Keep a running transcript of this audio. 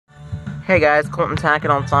Hey guys, Colton Tackett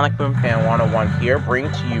on Sonic Boom Fan 101 here,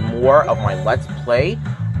 bringing to you more of my Let's Play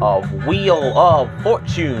of Wheel of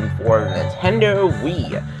Fortune for the Nintendo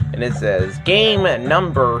Wii. And it says game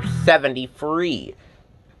number 73.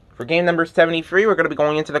 For game number 73, we're going to be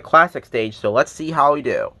going into the classic stage, so let's see how we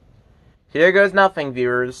do. Here goes nothing,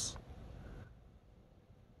 viewers.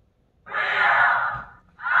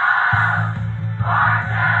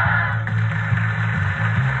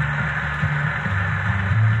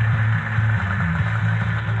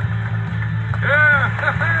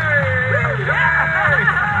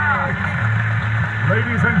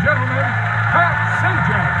 Ladies and gentlemen, Pat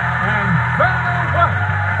Sajak and Vanna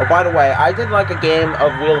White. Oh, by the way, I did like a game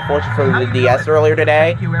of Wheel of Fortune for the DS earlier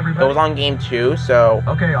today. Thank you, it was on game 2, so...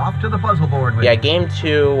 Okay, off to the puzzle board with yeah, game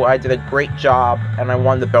 2, I did a great job, and I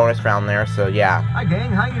won the bonus round there, so yeah. Hi,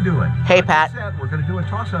 gang, how you doing? Hey, Pat. We're going to do a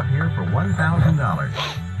toss-up here for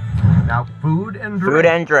 $1,000. Now, food and drink. Food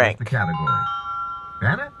and drink. Is the category.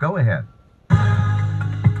 Vanna, go ahead.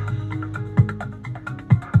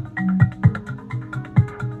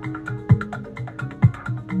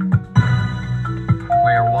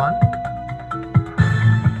 Player 1.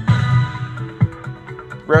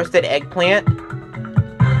 Roasted eggplant.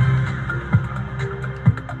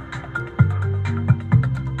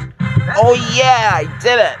 Oh yeah, I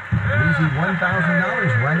did it! Easy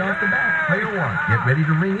 $1,000 right off the bat. Player 1. Get ready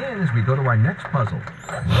to ring in as we go to our next puzzle.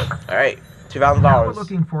 Alright, Now we're $2,000.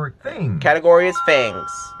 looking for things. Category is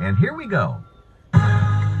fangs. And here we go.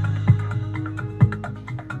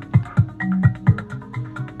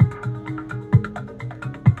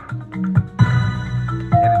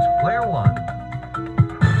 And it's player 1.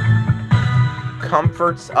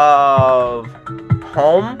 Comforts of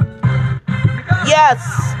home. Yes!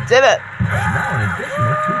 Did it! Now an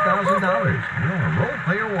additional $2,000. You're on a roll,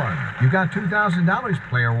 player 1. You got $2,000,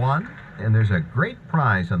 player 1. And there's a great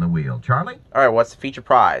prize on the wheel. Charlie? Alright, what's the feature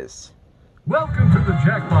prize? Welcome to the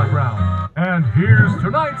jackpot round, and here's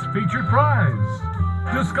tonight's featured prize.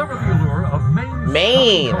 Discover the allure of Maine.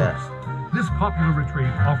 Maine's southern coast. This popular retreat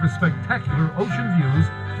offers spectacular ocean views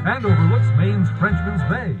and overlooks Maine's Frenchman's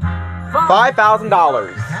Bay.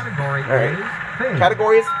 $5,000. Category Alright. is thing.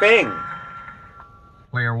 Category is Fing.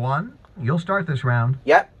 Player 1, you'll start this round.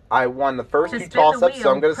 Yep, I won the first To two spin the toss-ups, so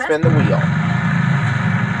wheel, I'm going to press- spin the wheel.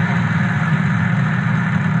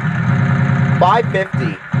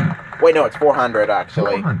 550. Wait, no, it's 400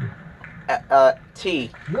 actually. 400. T.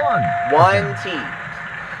 1. 1 T.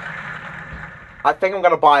 I think I'm going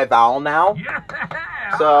to buy a vowel now. Yeah!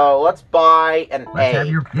 So let's buy an Let's A. have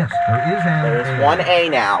your... Yes, there is an There's A. one A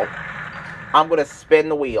now. I'm going to spin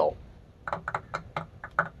the wheel.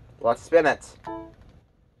 Let's spin it.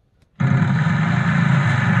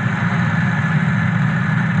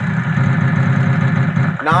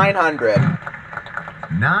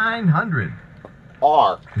 $900. 900.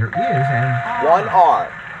 R. There is an... One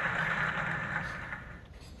R.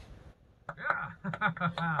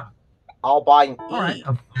 I'll buy an E. All right,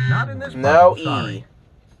 not in this No puzzle, sorry. E.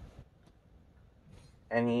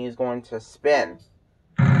 And he's going to spin.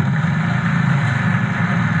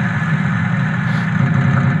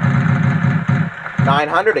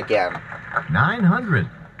 $900 again. 900.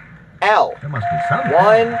 L. There must be something.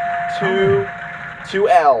 1, 2, 2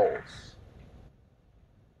 L's.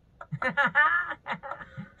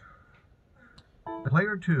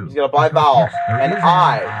 Player 2. He's gonna buy a vowel. Yes, there An is an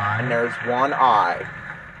I. And there's one I.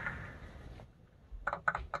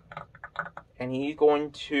 And he's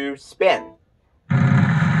going to spin.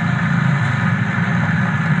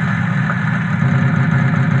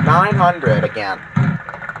 $900 again.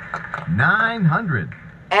 900.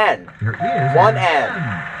 N. There is One an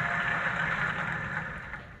N.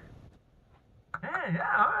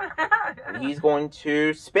 And he's going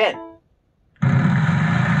to spin.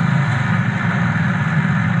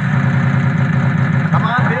 Come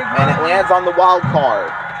on, big And it lands on the wild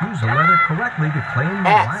card. Choose a letter correctly to claim the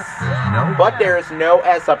S. last. No. But there is no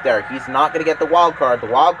S up there. He's not going to get the wild card. The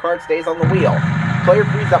wild card stays on the wheel. Player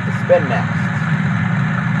 3's up to spin next.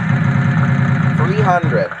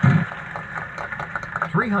 300.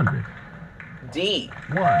 300. D.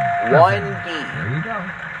 1. 1D. There you go.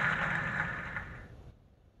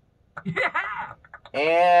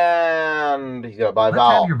 And he's going to buy a Let's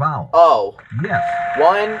vowel. have your vowel. O. Yes.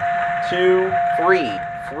 1, 2, 3.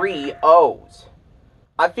 3 O's.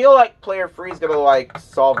 I feel like player 3 is going to, like,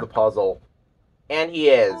 solve the puzzle. And he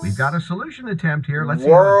is. We've got a solution attempt here. Let's see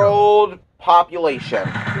how it goes. World population.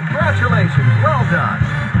 Congratulations. Well done.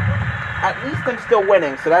 At least I'm still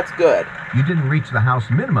winning, so that's good. You didn't reach the house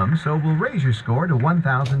minimum, so we'll raise your score to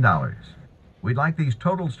 $1,000. We'd like these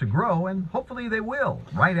totals to grow, and hopefully they will,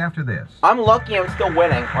 right after this. I'm lucky I'm still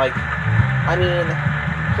winning. Like, I mean,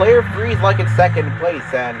 player 3 is like in second place,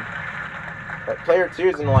 and player 2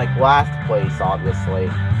 is in like last place, obviously.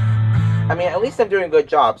 I mean, at least I'm doing a good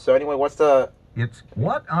job. So anyway, what's the... It's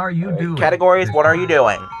what are you doing? Categories, what are you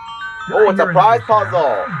doing? Oh, it's a prize puzzle.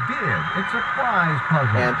 It's a prize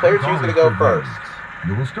puzzle. And player 2 is going to go first.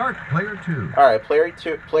 You will start player 2. All right, player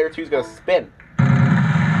 2 is going to spin.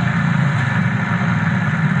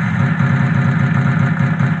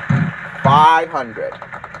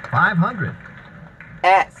 $500.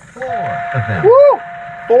 S. 4 of them. Woo!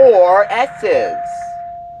 4 S's.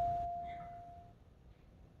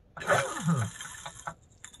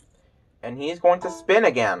 And he's going to spin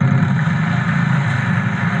again. Come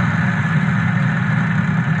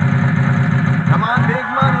on, big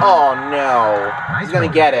money. Oh no. Nice He's going to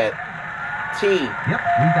one. get it. T. Yep,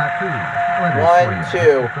 we got 2. One,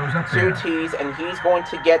 two. Put those up 2 there. T's, and he's going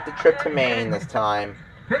to get the trip to Maine this time.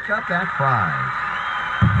 Pick up that prize.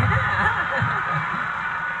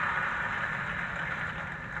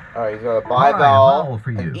 Alright, he's got a All right, vowel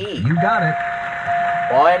for you. and E. You got it.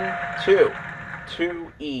 1, 2.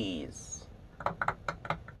 2 E's.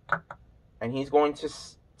 And he's going to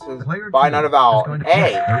Player buy 2 another vowel. is going An to- A.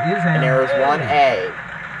 Yes, there is And there is A. 1 A.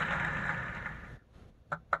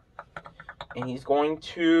 And he's going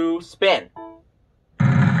to spin.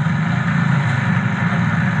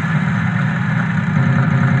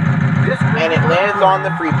 And it lands on the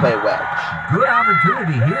free play wedge. Good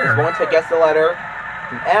opportunity He's here. going to guess the letter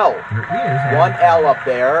an L. There is One L up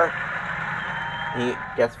there. He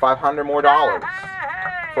gets $500 more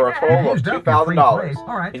for a total of used up your free $2,000. place.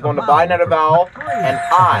 All right, He's a going to vowel buy another for vowel three. and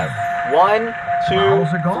I. 1, Vowels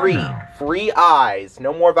are 2, gone 3. now. 3 I's.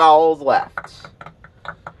 No more vowels left.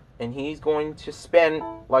 And he's going to spin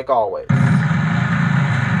like always. Come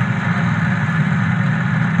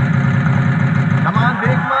on,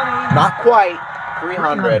 big money. Not quite.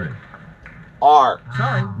 300. R.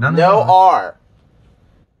 Sorry, none No of R.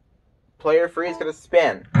 Player 3 is going to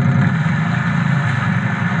spin.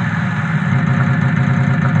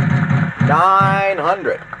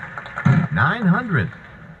 900. 900.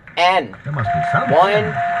 N. There must be something.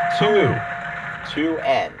 1, 2. 2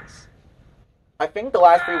 N's. I think the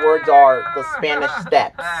last 3 words are the Spanish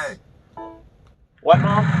steps. What,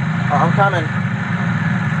 Mom? Oh, I'm coming.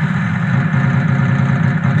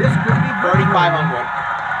 This could be 3,500.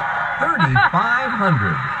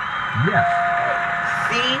 3,500. Yes.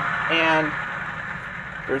 C, and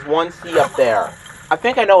there's 1 C up there. I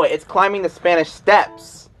think I know it. It's climbing the Spanish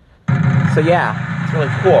steps. So yeah, it's really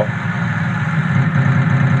cool.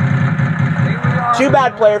 Here we are. Too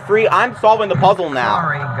bad, player 3. I'm solving the puzzle now.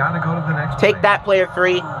 Sorry, gotta go to the next Take place. that, player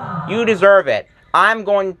 3. You deserve it. I'm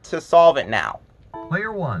going to solve it now.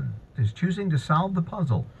 Player 1 is choosing to solve the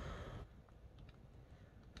puzzle.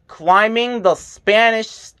 Climbing the Spanish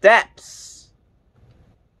steps.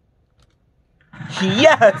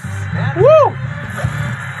 Yes! Woo!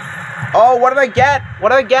 Oh, what did I get? What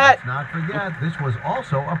did I get? Let's not forget, this was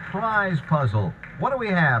also a prize puzzle. What do we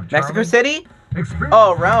have, Charlie? Mexico City? Experience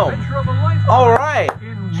Oh, the Rome. adventure of a lifetime Alright.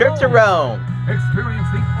 in Trip to Rome. Experience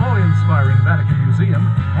the awe-inspiring Vatican Museum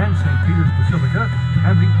and St. Peter's Basilica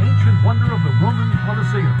and the ancient wonder of the Roman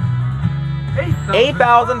Colosseum.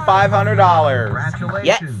 $8,500.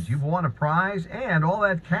 Congratulations, Yes. you've won a prize and all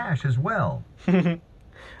that cash as well.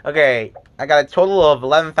 Okay, I got a total of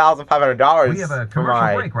 $11,500. We have a for commercial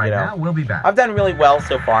my, break right now. We'll be back. I've done really well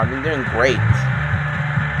so far. I've been doing great.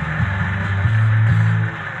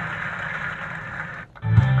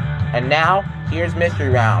 And now, here's Mystery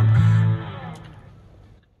Round.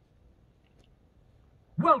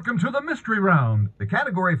 Welcome to the Mystery Round. The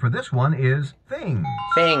category for this one is things.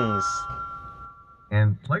 Things.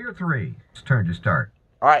 And player 3, it's turn to start.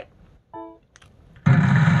 Alright.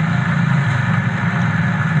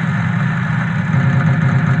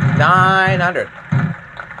 $900.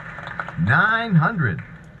 900.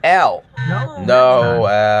 L. No. No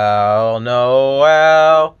L. No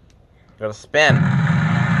L. Gotta spin.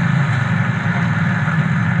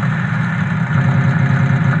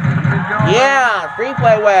 Yeah, free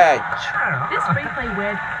play wedge. This free play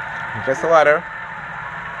wedge. Just a letter.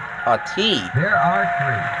 A T. There are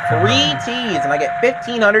 3. 3 T's, and I get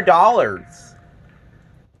 $1,500.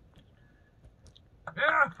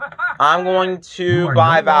 I'm going You to are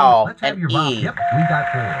buy no vowel longer- let's have and your vowel. E. Yep, we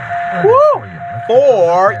got 4. Woo! For you. Let's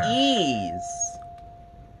 4 get those up there. E's.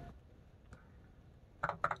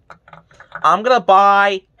 I'm gonna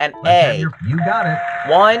buy an Let's have A. you got it.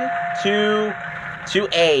 1, 2, 2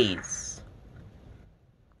 A's.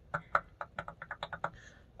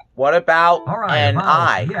 What about All right. an vowels.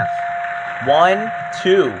 I? Yes. 1,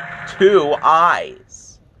 2. 2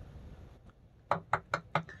 I's.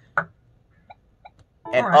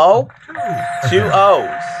 An O, 2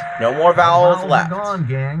 O's. No more vowels left. Gone,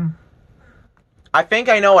 gang. I think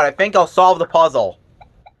I know it. I think I'll solve the puzzle.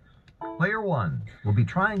 Player 1 will be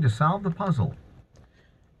trying to solve the puzzle.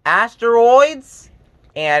 Asteroids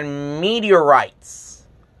and meteorites.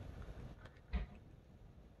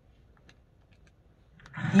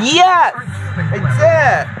 Yes! It's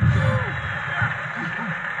it!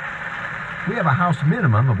 We have a house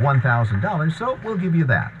minimum of $1,000, so we'll give you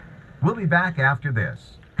that. We'll be back after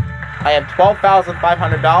this. I have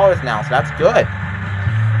 $12,500 now, so that's good.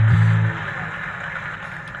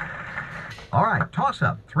 All right,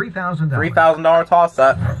 toss-up, $3,000. $3,000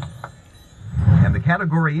 toss-up. And the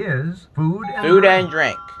category is food and Food drink. and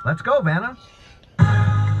drink. Let's go, Vanna.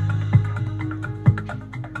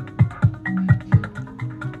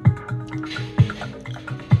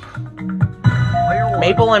 Player 1.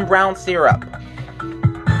 Maple and brown syrup.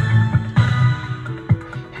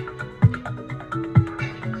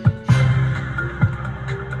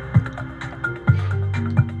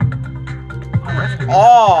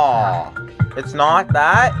 Oh, it's not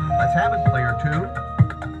that. Let's have it, player 2.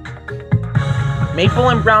 Maple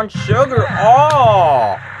and brown sugar.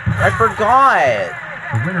 Oh, I forgot.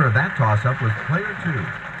 The winner of that toss-up was player 2,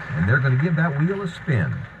 and they're going to give that wheel a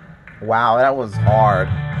spin. Wow, that was hard.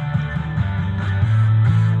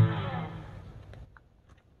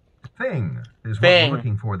 Thing is what Thing. we're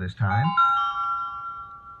looking for this time.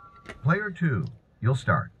 Player 2, you'll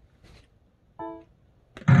start.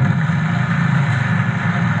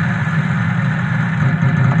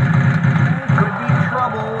 Could be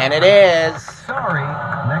trouble. And it is. Sorry.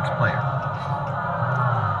 Next player.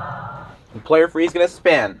 Player 3 is going to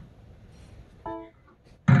spin.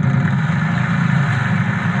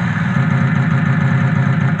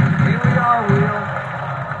 Here we are, wheel.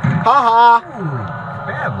 Haha. Ooh,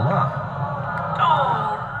 bad luck.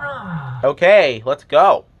 Okay, let's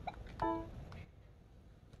go.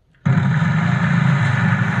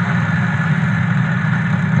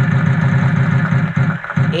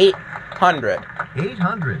 $800.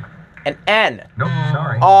 800. An N. Nope,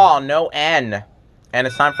 sorry. Oh, no N. And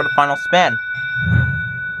it's time for the final spin.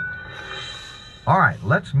 All right,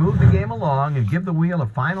 let's move the game along and give the wheel a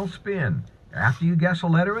final spin. After you guess a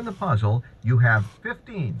letter in the puzzle, you have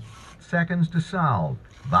 15 seconds to solve.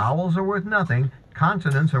 Vowels are worth nothing.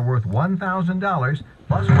 Consonants are worth $1,000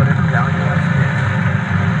 plus whatever value I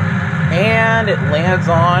And it lands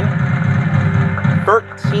on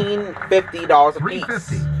 $1,350 a piece.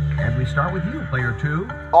 $350. And we start with you, player 2.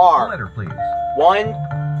 R. A letter, please. One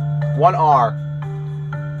R.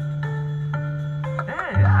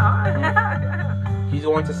 He's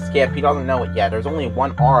going to skip. He doesn't know it yet. There's only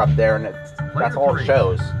one R up there, and that's all it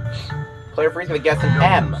shows. Player 3 is going to guess an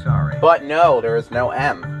M. Sorry. But no, there is no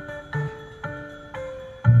M.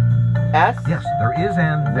 S? Yes, there is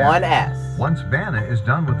an One S. Once Vanna is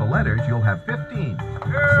done with the letters, you'll have 15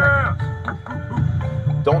 seconds.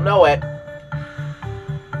 Don't know it.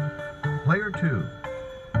 Player 2.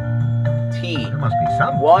 T. There must be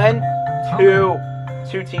some. One, two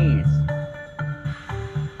T's.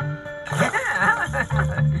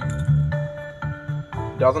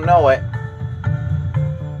 Doesn't know it.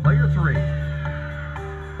 Player 3.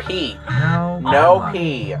 P. No. No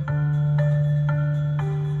P.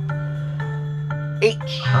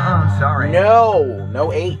 H. Sorry.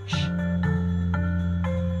 No H.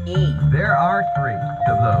 E. There are 3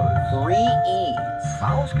 of those. 3 E's.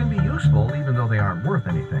 Vowels can be useful even though they aren't worth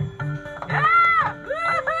anything.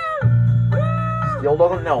 Still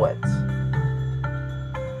doesn't know it.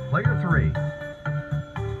 Player 3.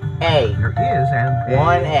 A. There is an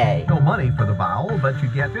One A. No money for the vowel, but you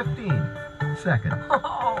get 15 seconds.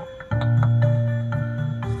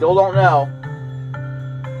 Still don't know.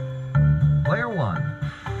 Player 1.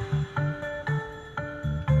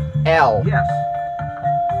 L. Yes.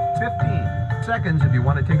 15 seconds if you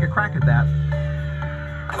want to take a crack at that.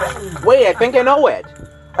 Wait, I think I know it.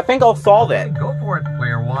 I think I'll solve Okay, it. go for it,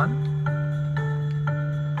 player 1.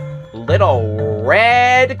 Little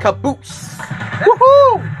red caboose.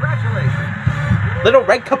 Woohoo! Congratulations. Little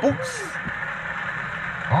red caboose.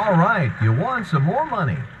 All right, you won some more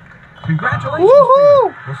money. Congratulations. Woohoo! To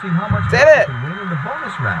you. We'll see how much Did more you it. can win in the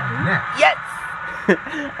bonus round next. Yes!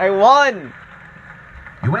 I won.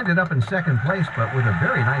 You ended up in second place, but with a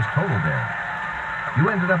very nice total there. You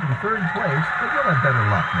ended up in third place, but you'll have better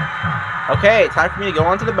luck next time. Okay, time for me to go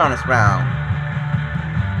on to the bonus round.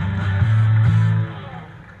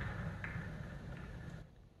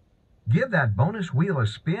 Give that bonus wheel a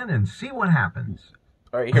spin and see what happens.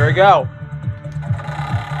 Alright, here we go.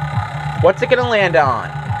 What's it gonna land on?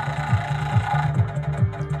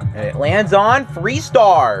 And it lands on 3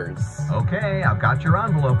 stars. Okay, I've got your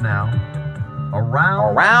envelope now.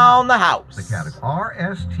 Around the house. the category.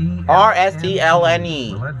 R-S-T-L-N-E.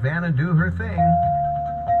 R-S-T-L-N-E. We'll let Vanna do her thing.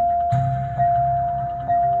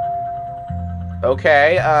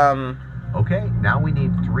 Okay, Okay, now we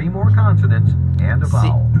need 3 more consonants and a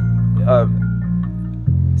vowel.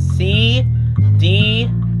 C, D,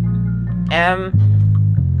 M,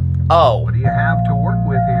 O. What do you have to work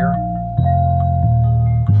with here?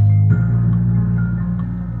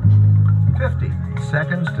 50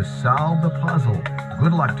 seconds to solve the puzzle.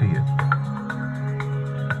 Good luck to you.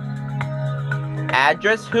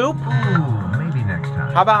 Address hoop? Ooh, maybe next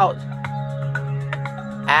time. How about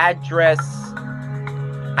address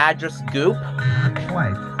goop? Not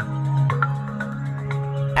quite.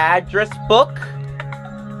 Address book?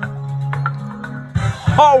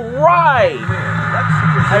 Alright! Let's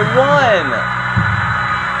see if I won!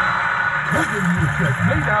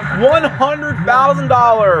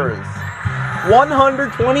 $100,000!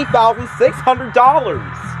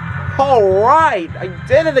 $120,600! Alright! I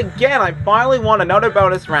did it again! I finally won another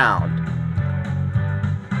bonus round.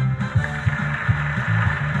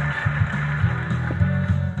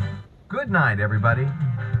 Good night, everybody.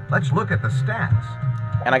 Let's look at the stats.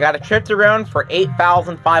 And I got a trip to Rome for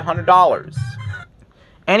 $8,500.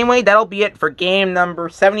 Anyway, that'll be it for game number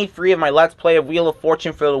 73 of my Let's Play of Wheel of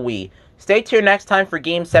Fortune for the Wii. Stay tuned next time for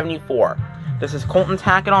game 74. This is Colton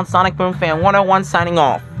Tackett on Sonic Boom Fan 101 signing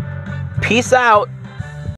off. Peace out!